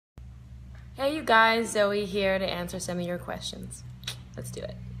Hey you guys, Zoe here to answer some of your questions. Let's do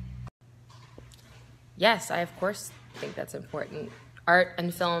it. Yes, I of course think that's important. Art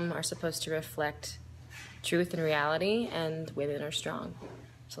and film are supposed to reflect truth and reality, and women are strong.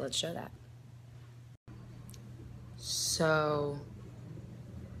 So let's show that. So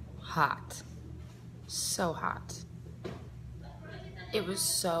hot. So hot. It was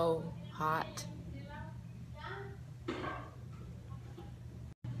so hot.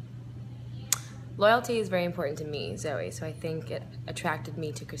 Loyalty is very important to me, Zoe, so I think it attracted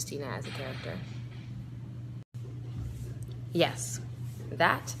me to Christina as a character. Yes,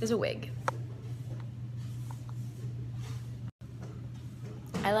 that is a wig.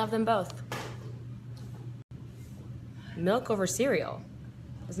 I love them both. Milk over cereal.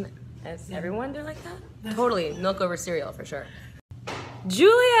 Isn't it? Does everyone do like that? Totally, milk over cereal for sure.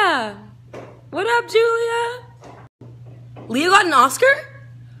 Julia! What up, Julia? Leo got an Oscar?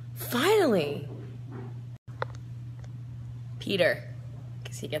 Finally. Peter,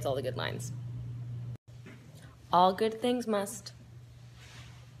 because he gets all the good lines. All good things must.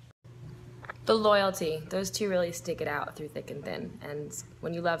 The loyalty, those two really stick it out through thick and thin. And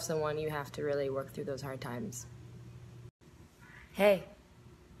when you love someone, you have to really work through those hard times. Hey.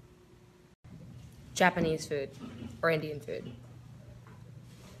 Japanese food or Indian food.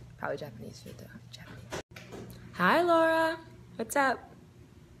 Probably Japanese food though. Japanese. Hi, Laura. What's up?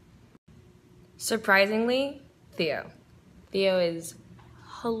 Surprisingly, Theo. Theo is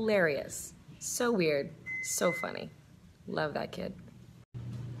hilarious. So weird. So funny. Love that kid.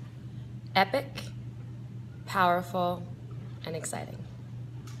 Epic, powerful, and exciting.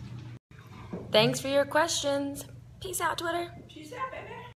 Thanks for your questions. Peace out, Twitter. Peace out, baby.